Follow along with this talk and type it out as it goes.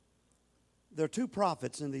There are two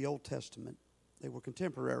prophets in the Old Testament. They were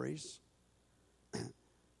contemporaries.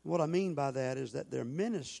 What I mean by that is that their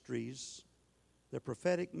ministries, their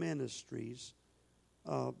prophetic ministries,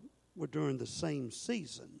 were during the same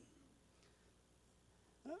season.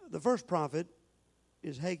 The first prophet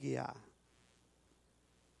is Haggai.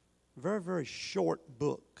 Very, very short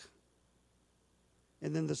book.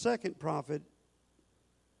 And then the second prophet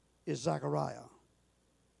is Zechariah.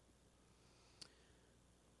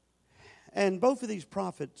 And both of these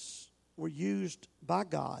prophets were used by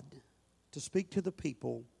God to speak to the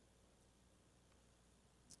people,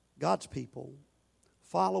 God's people,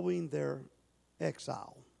 following their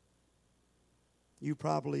exile. You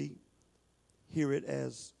probably hear it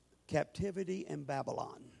as captivity in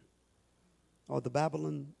Babylon, or the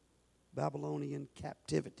Babylonian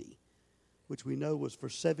captivity, which we know was for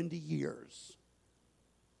 70 years.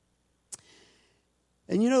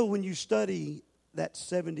 And you know, when you study that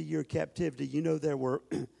 70-year captivity, you know there were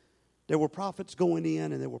prophets going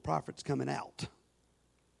in and there were prophets coming out.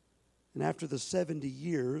 And after the 70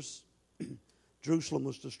 years, Jerusalem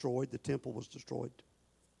was destroyed, the temple was destroyed.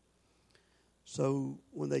 So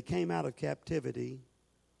when they came out of captivity,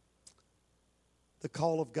 the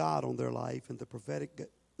call of God on their life and the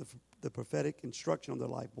prophetic instruction on their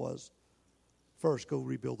life was, first, go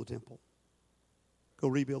rebuild the temple. Go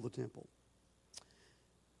rebuild the temple.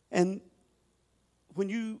 And when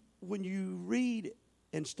you read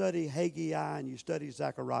and study Haggai and you study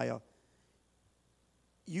Zechariah,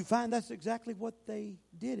 you find that's exactly what they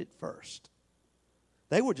did at first.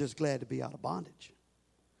 They were just glad to be out of bondage.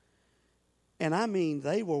 And I mean,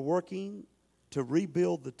 they were working to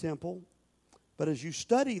rebuild the temple. But as you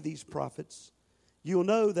study these prophets, you'll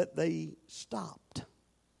know that they stopped.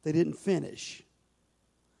 They didn't finish.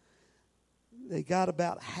 They got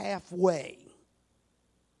about halfway.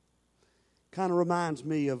 Kind of reminds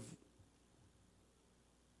me of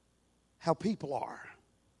how people are.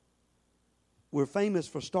 We're famous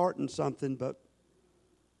for starting something, but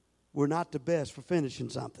we're not the best for finishing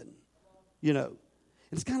something. You know. And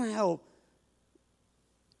it's kind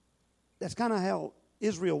of how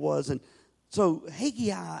Israel was. And so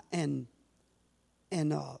Haggai and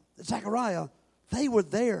Zechariah, they were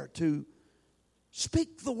there to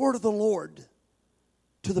speak the word of the Lord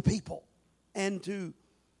to the people and to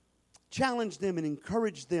challenge them and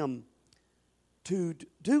encourage them to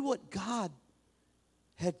do what God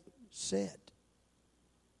had said.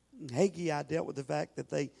 Haggai dealt with the fact that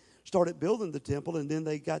they started building the temple and then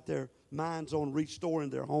they got their minds on restoring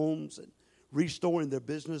their homes and restoring their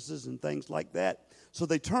businesses and things like that. So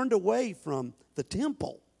they turned away from the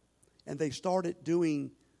temple and they started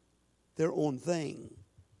doing their own thing.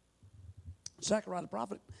 Zechariah the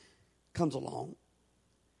prophet comes along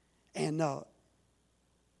and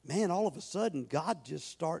man, all of a sudden God just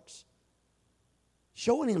starts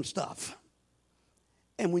showing him stuff.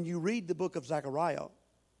 And when you read the book of Zechariah,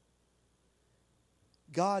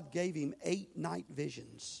 God gave him 8 night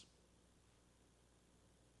visions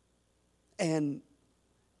and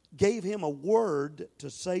gave him a word to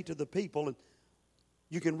say to the people. And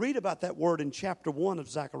you can read about that word in chapter 1 of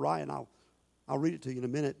Zechariah, and I'll read it to you in a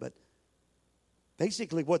minute. But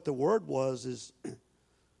basically what the word was is,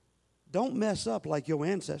 don't mess up like your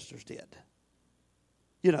ancestors did.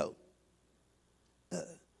 You know,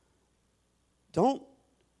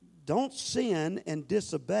 don't sin and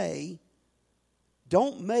disobey.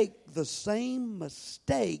 Don't make the same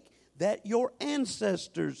mistake that your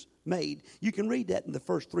ancestors made. You can read that in the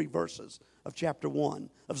first 3 verses of chapter 1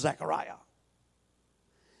 of Zechariah.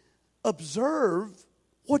 Observe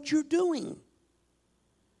what you're doing.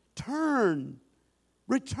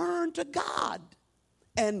 Return to God,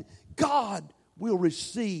 and God will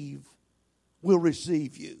receive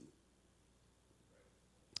you.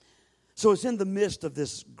 So it's in the midst of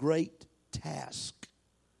this great task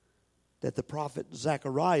that the prophet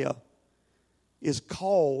Zechariah is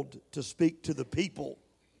called to speak to the people.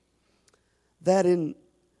 That in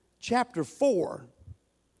chapter 4,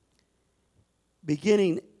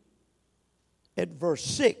 beginning at verse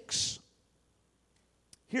 6,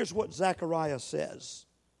 here's what Zechariah says.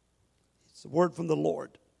 It's a word from the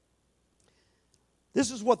Lord.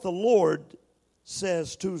 This is what the Lord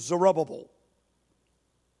says to Zerubbabel.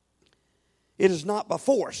 It is not by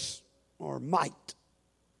force or might,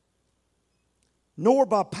 nor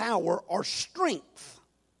by power or strength,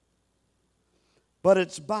 but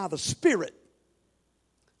it's by the Spirit,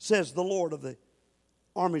 says the Lord of the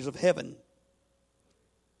armies of heaven.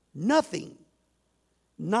 Nothing,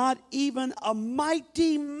 not even a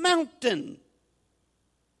mighty mountain,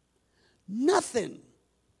 nothing,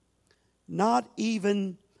 not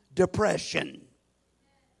even depression,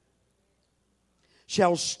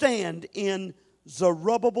 shall stand in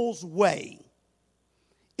Zerubbabel's way.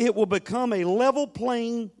 It will become a level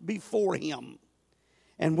plain before him.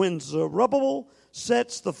 And when Zerubbabel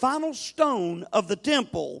sets the final stone of the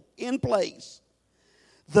temple in place,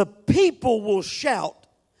 the people will shout,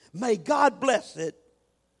 may God bless it.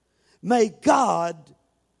 May God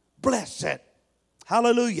bless it.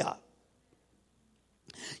 Hallelujah.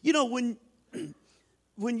 You know,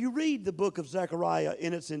 when you read the book of Zechariah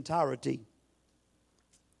in its entirety,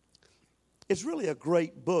 it's really a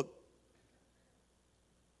great book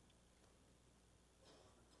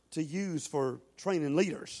to use for training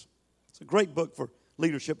leaders. It's a great book for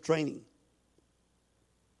leadership training.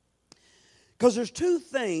 Because there's two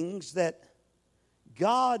things that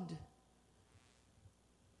God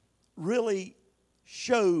really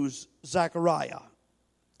shows Zechariah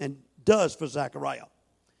and does for Zechariah.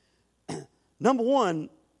 Number one,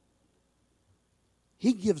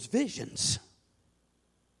 he gives visions.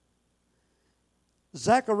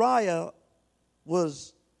 Zechariah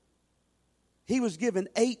was given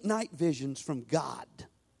 8 night visions from God.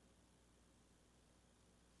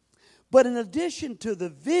 But in addition to the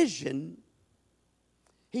vision,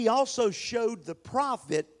 he also showed the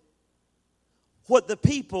prophet what the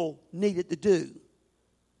people needed to do.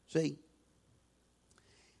 See?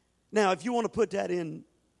 Now, if you want to put that in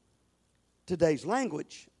today's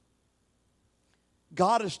language,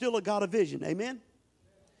 God is still a God of vision. Amen?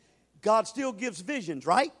 God still gives visions,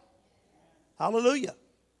 right? Hallelujah.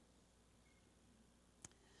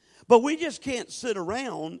 But we just can't sit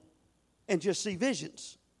around and just see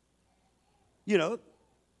visions. You know,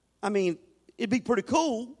 I mean, it'd be pretty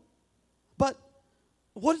cool, but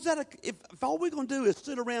what is that? If all we're going to do is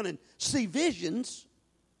sit around and see visions,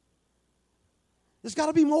 there's got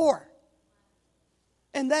to be more.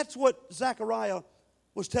 And that's what Zechariah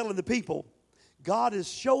was telling the people. God is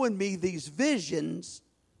showing me these visions,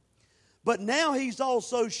 but now he's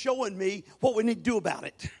also showing me what we need to do about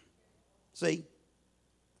it. See?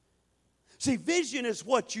 See, vision is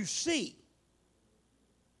what you see.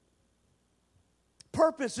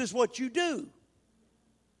 Purpose is what you do.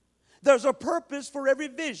 There's a purpose for every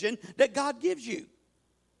vision that God gives you.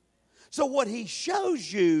 So what he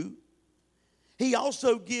shows you, he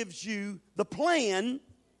also gives you the plan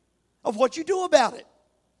of what you do about it.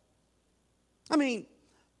 I mean,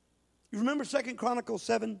 you remember 2 Chronicles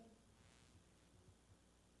 7?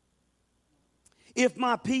 If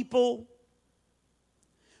my people,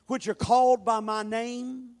 which are called by my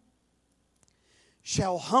name,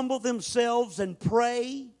 shall humble themselves and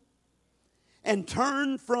pray and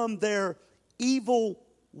turn from their evil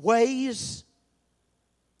ways.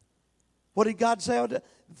 What did God say?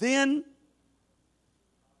 Then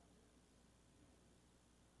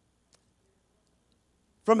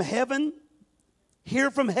from heaven,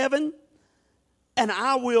 hear from heaven, and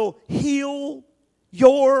I will heal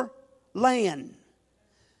your land.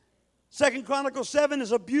 2 Chronicles 7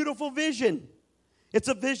 is a beautiful vision. It's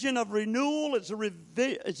a vision of renewal. It's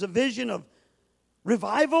a vision of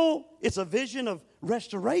revival. It's a vision of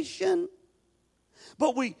restoration.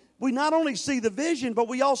 But we not only see the vision, but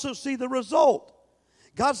we also see the result.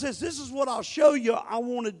 God says, this is what I'll show you I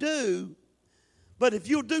want to do. But if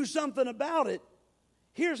you'll do something about it,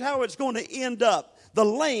 here's how it's going to end up. The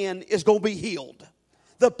land is going to be healed.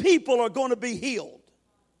 The people are going to be healed.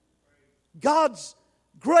 God's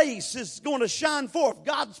grace is going to shine forth.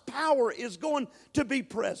 God's power is going to be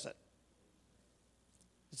present.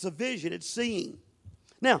 It's a vision. It's seeing.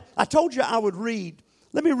 Now, I told you I would read.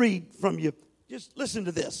 Let me read from you. Just listen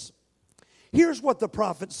to this. Here's what the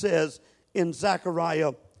prophet says in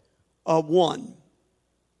Zechariah 1.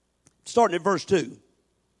 Starting at verse 2.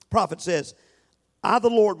 Prophet says, I,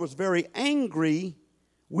 the Lord, was very angry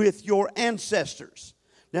with your ancestors.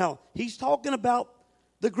 Now, he's talking about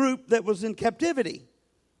the group that was in captivity.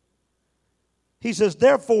 He says,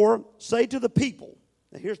 therefore, say to the people.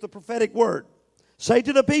 Now, here's the prophetic word. Say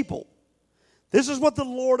to the people, this is what the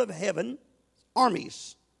Lord of heaven,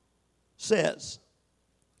 armies, says.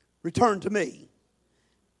 Return to me,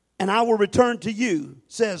 and I will return to you,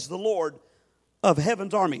 says the Lord of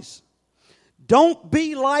heaven's armies. Don't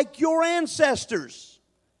be like your ancestors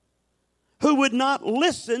who would not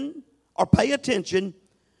listen or pay attention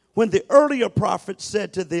when the earlier prophets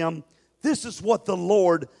said to them, this is what the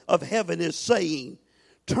Lord of heaven is saying.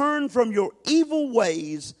 Turn from your evil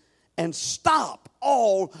ways and stop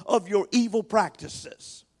all of your evil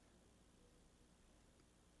practices.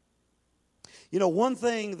 You know, one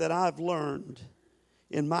thing that I've learned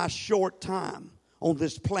in my short time on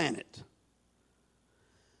this planet,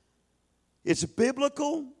 it's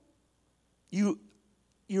biblical.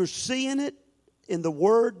 You're seeing it. in the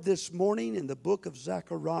Word this morning in the book of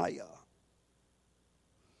Zechariah.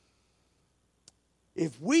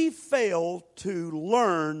 If we fail to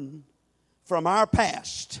learn from our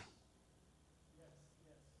past,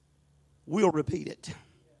 we'll repeat it.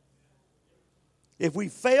 If we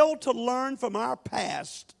fail to learn from our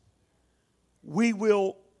past, we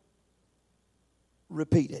will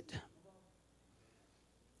repeat it.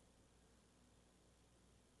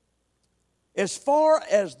 As far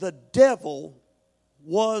as the devil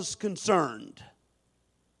was concerned,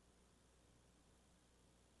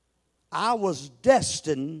 I was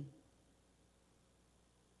destined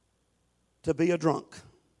to be a drunk.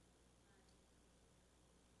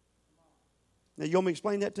 Now, you want me to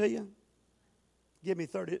explain that to you? Give me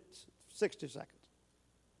 60 seconds.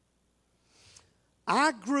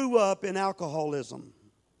 I grew up in alcoholism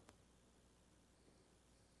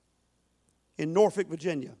in Norfolk,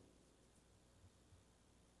 Virginia.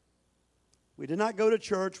 We did not go to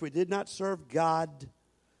church. We did not serve God.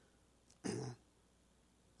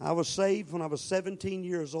 I was saved when I was 17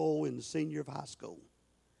 years old in the senior year of high school.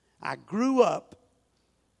 I grew up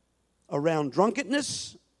around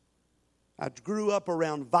drunkenness. I grew up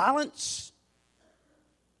around violence.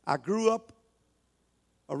 I grew up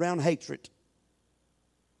around hatred.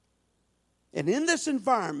 And in this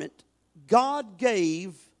environment, God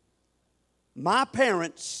gave my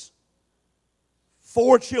parents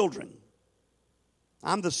 4 children.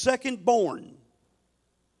 I'm the second born.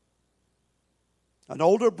 An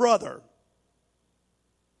older brother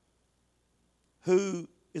who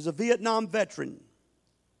is a Vietnam veteran.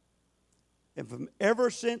 And ever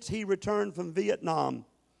since he returned from Vietnam,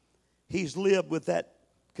 he's lived with that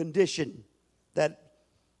condition that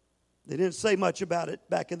they didn't say much about it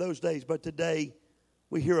back in those days, but today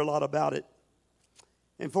we hear a lot about it.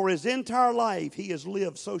 And for his entire life, he has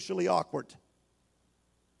lived socially awkward.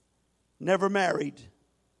 Never married.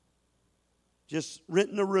 Just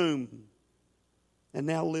renting a room. And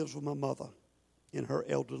now lives with my mother in her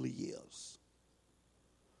elderly years.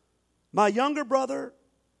 My younger brother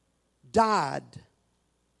died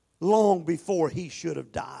long before he should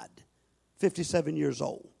have died. 57 years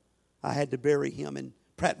old. I had to bury him in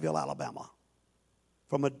Prattville, Alabama.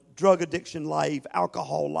 From a drug addiction life,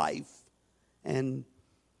 alcohol life, and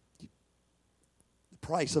the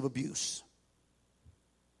price of abuse.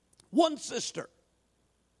 One sister,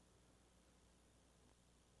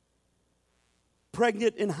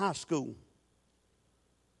 pregnant in high school,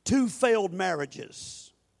 2 failed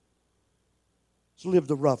marriages, has lived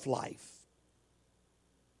a rough life.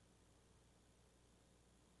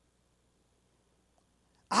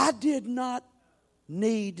 I did not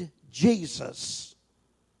need Jesus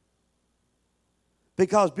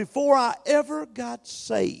because before I ever got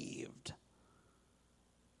saved,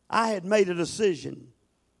 I had made a decision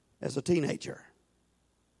as a teenager.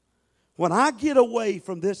 When I get away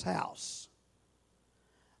from this house,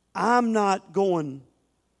 I'm not going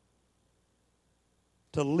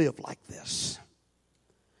to live like this.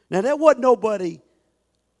 Now, there wasn't nobody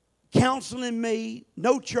counseling me,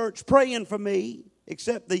 no church praying for me,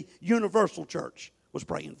 except the universal church was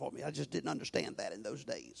praying for me. I just didn't understand that in those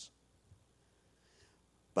days.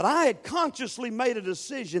 But I had consciously made a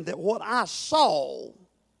decision that what I saw,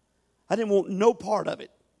 I didn't want no part of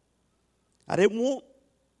it. I didn't want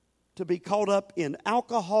to be caught up in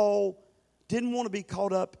alcohol, didn't want to be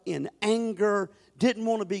caught up in anger, didn't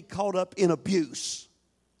want to be caught up in abuse.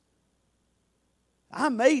 I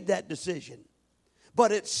made that decision.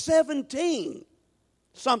 But at 17,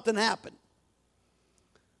 something happened.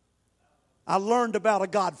 I learned about a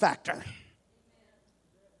God factor.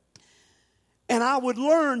 And I would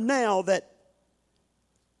learn now that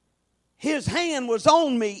His hand was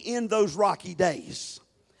on me in those rocky days.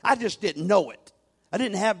 I just didn't know it. I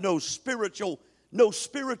didn't have no spiritual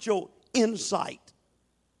insight.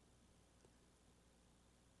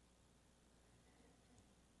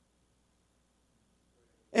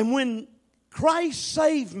 And when Christ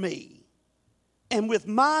saved me, and with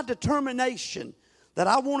my determination that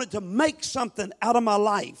I wanted to make something out of my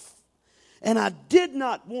life, and I did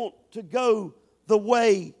not want to go the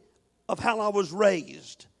way of how I was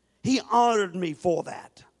raised, He honored me for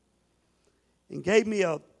that and gave me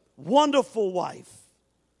a wonderful wife.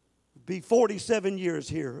 Be 47 years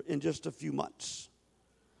here in just a few months.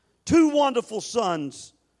 2 wonderful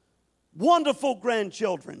sons, wonderful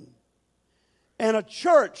grandchildren, and a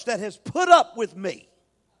church that has put up with me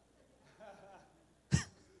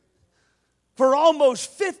for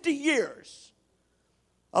almost 50 years,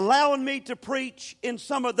 allowing me to preach in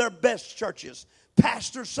some of their best churches,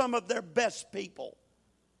 pastor some of their best people,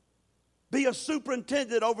 be a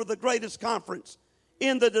superintendent over the greatest conference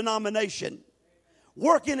in the denomination.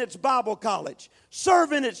 working its Bible college,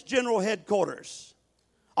 serving its general headquarters.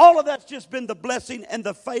 All of that's just been the blessing and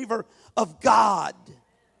the favor of God.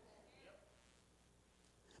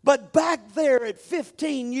 But back there at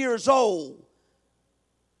 15 years old,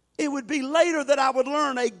 it would be later that I would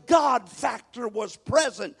learn a God factor was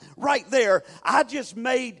present right there. I just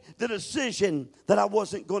made the decision that I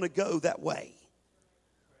wasn't going to go that way.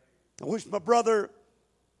 I wish my brother,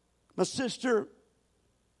 my sister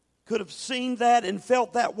could have seen that and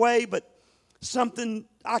felt that way, but something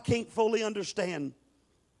I can't fully understand.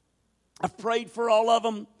 I've prayed for all of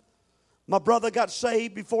them. My brother got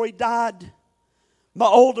saved before he died. My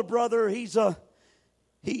older brother, he's a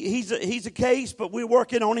case, but we're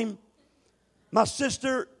working on him. My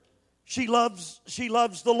sister, she loves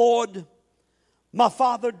the Lord. My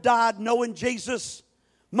father died knowing Jesus.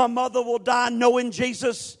 My mother will die knowing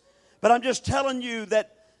Jesus. But I'm just telling you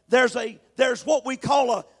that there's what we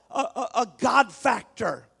call a God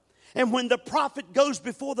factor. And when the prophet goes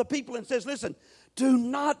before the people and says, listen, do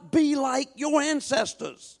not be like your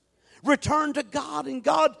ancestors. Return to God and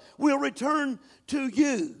God will return to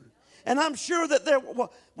you. And I'm sure that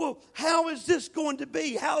well, how is this going to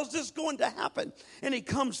be? How is this going to happen? And he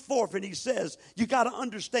comes forth and he says, you got to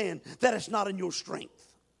understand that it's not in your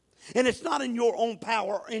strength. And it's not in your own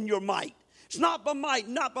power, in your might. It's not by might,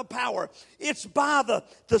 not by power. It's by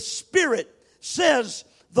the Spirit, says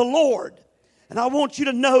the Lord. And I want you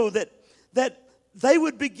to know that they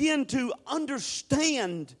would begin to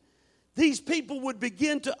understand, these people would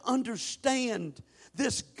begin to understand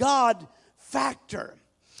this God factor.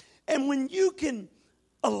 And when you can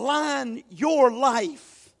align your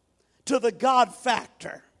life to the God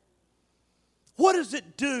factor, what does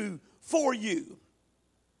it do for you?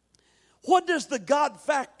 What does the God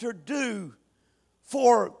factor do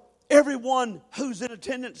for everyone who's in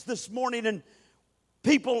attendance this morning and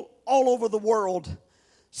people all over the world?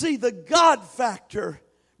 See, the God factor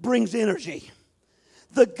brings energy.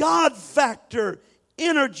 The God factor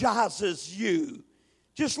energizes you.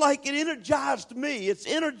 Just like it energized me, it's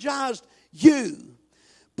energized you.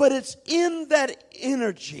 But it's in that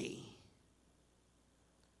energy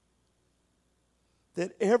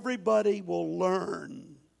that everybody will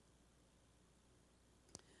learn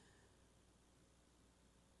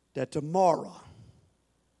that tomorrow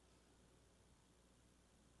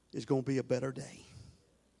is going to be a better day.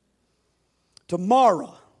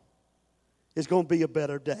 Tomorrow is going to be a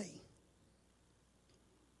better day.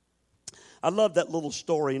 I love that little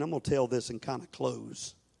story, and I'm going to tell this and kind of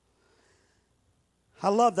close. I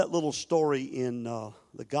love that little story in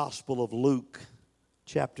the Gospel of Luke,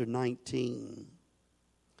 chapter 19.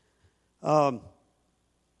 I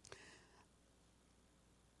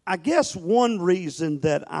guess one reason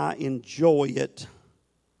that I enjoy it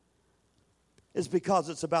is because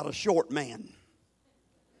it's about a short man.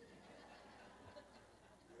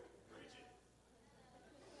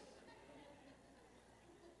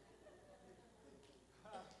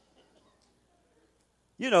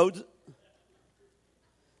 You know,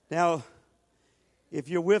 now, if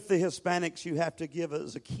you're with the Hispanics, you have to give a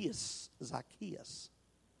Zacchaeus.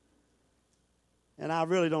 And I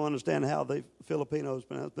really don't understand how the Filipinos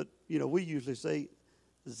pronounce, but, you know, we usually say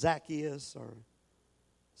Zacchaeus, or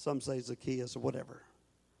some say Zacchaeus, or whatever.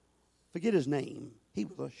 Forget his name. He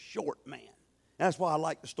was a short man. That's why I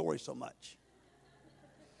like the story so much.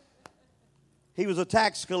 He was a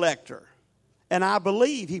tax collector. And I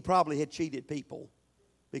believe he probably had cheated people,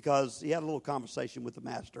 because he had a little conversation with the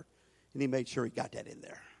master, and he made sure he got that in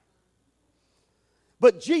there.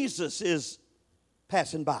 But Jesus is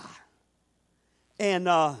passing by. And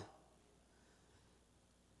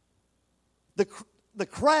the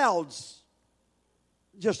crowds,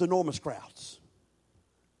 just enormous crowds.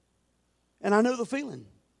 And I know the feeling.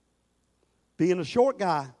 Being a short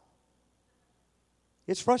guy,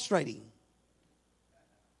 it's frustrating.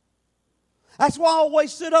 That's why I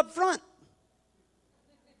always sit up front.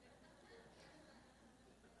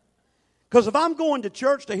 Because if I'm going to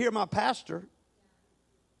church to hear my pastor,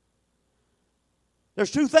 there's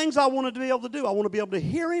two things I want to be able to do. I want to be able to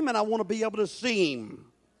hear him, and I want to be able to see him.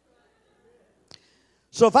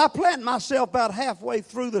 So if I plant myself about halfway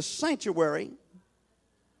through the sanctuary,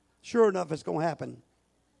 sure enough, it's going to happen.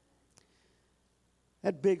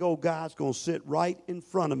 That big old guy's going to sit right in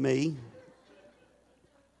front of me.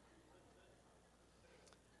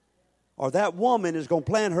 Or that woman is going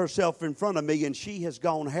to plant herself in front of me, and she has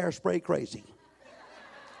gone hairspray crazy.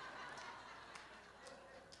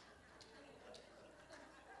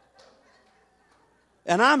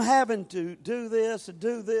 And I'm having to do this and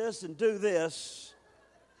do this and do this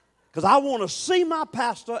because I want to see my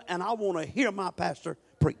pastor and I want to hear my pastor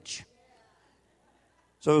preach.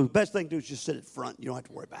 So the best thing to do is just sit at front. You don't have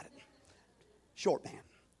to worry about it. Short man.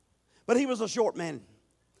 But he was a short man,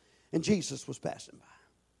 and Jesus was passing by.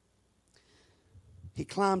 He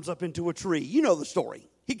climbs up into a tree. You know the story.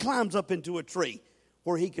 He climbs up into a tree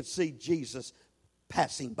where he could see Jesus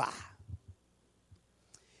passing by.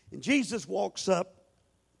 And Jesus walks up,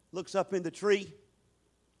 looks up in the tree,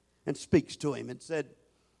 and speaks to him and said,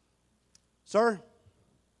 "Sir,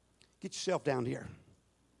 get yourself down here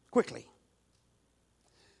quickly.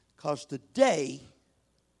 Because today,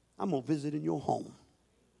 I'm going to visit in your home."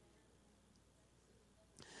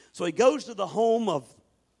 So he goes to the home of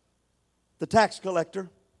the tax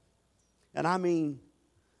collector. And I mean,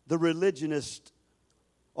 the religionist.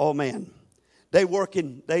 Oh, man. Man,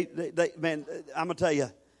 I'm going to tell you,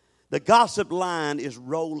 the gossip line is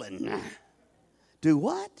rolling. Do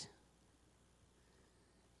what?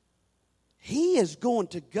 He is going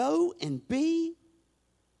to go and be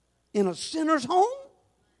in a sinner's home?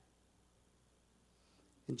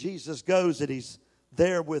 And Jesus goes and he's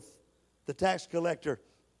there with the tax collector.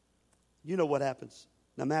 You know what happens.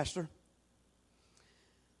 Now, Master,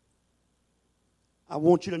 I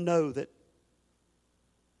want you to know that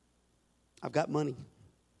I've got money.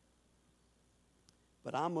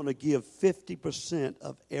 But I'm going to give 50%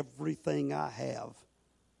 of everything I have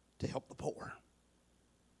to help the poor.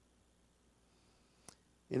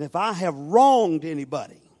 And if I have wronged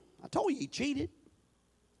anybody, I told you he cheated.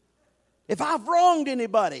 If I've wronged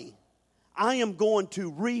anybody, I am going to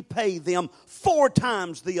repay them 4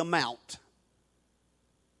 times the amount.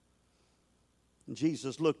 And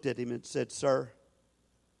Jesus looked at him and said, "Sir,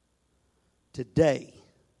 today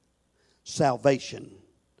salvation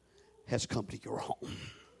has come to your home."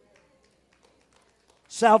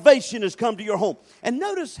 Salvation has come to your home. And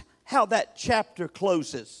notice how that chapter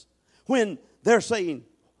closes when they're saying,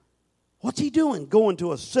 "What's he doing going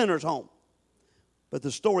to a sinner's home?" But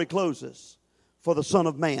the story closes, "For the Son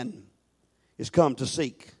of Man is come to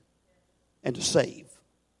seek and to save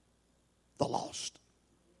the lost."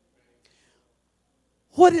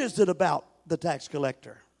 What is it about the tax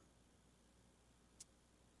collector?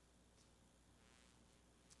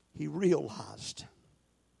 He realized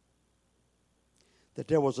that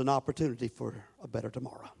there was an opportunity for a better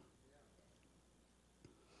tomorrow.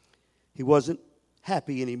 He wasn't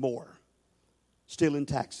happy anymore, stealing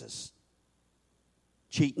taxes,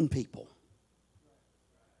 cheating people.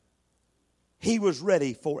 He was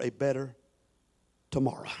ready for a better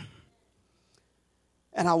tomorrow.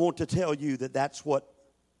 And I want to tell you that that's what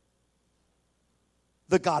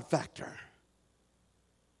the God factor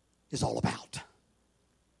is all about.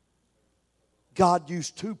 God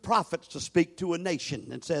used 2 prophets to speak to a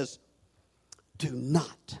nation and says, "Do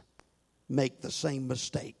not make the same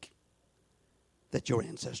mistake that your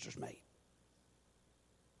ancestors made."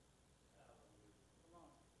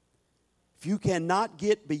 If you cannot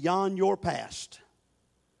get beyond your past,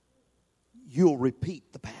 you'll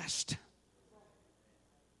repeat the past.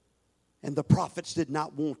 And the prophets did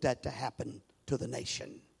not want that to happen to the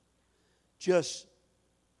nation. Just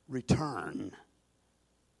return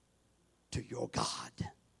to your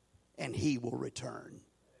God, and He will return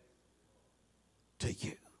to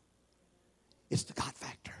you. It's the God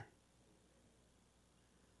factor.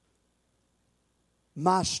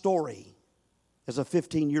 My story as a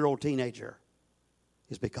 15-year-old teenager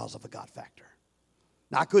is because of a God factor.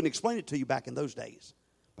 Now, I couldn't explain it to you back in those days,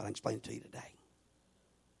 but I can explain it to you today.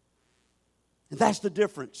 And that's the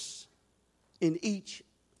difference in each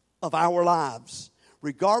of our lives,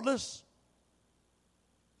 regardless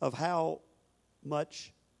of how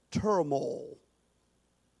much turmoil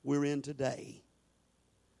we're in today.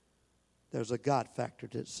 There's a God factor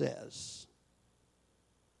that says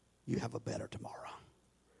you have a better tomorrow.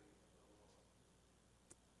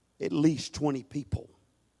 At least 20 people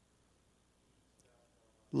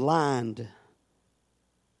lined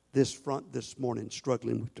this front this morning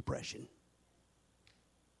struggling with depression.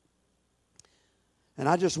 And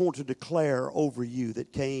I just want to declare over you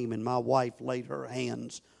that came and my wife laid her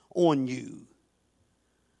hands on you.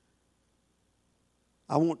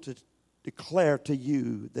 I want to declare to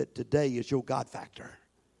you that today is your God factor.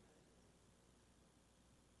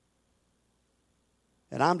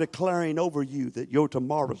 And I'm declaring over you that your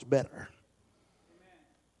tomorrow's better.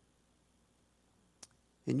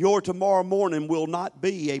 And your tomorrow morning will not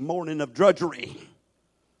be a morning of drudgery,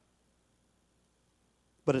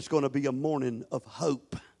 but it's going to be a morning of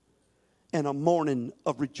hope and a morning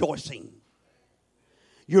of rejoicing.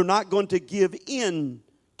 You're not going to give in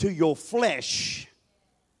to your flesh.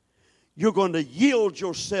 You're going to yield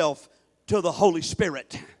yourself to the Holy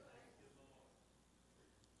Spirit.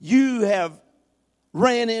 You have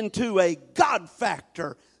ran into a God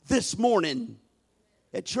factor this morning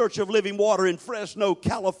at Church of Living Water in Fresno,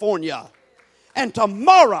 California. And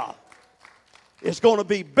tomorrow is going to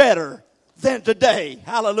be better than today.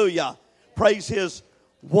 Hallelujah. Praise His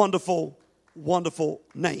wonderful, wonderful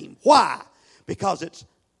name. Why? Because it's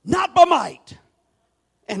not by might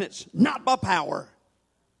and it's not by power,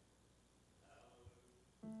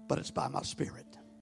 but it's by my Spirit.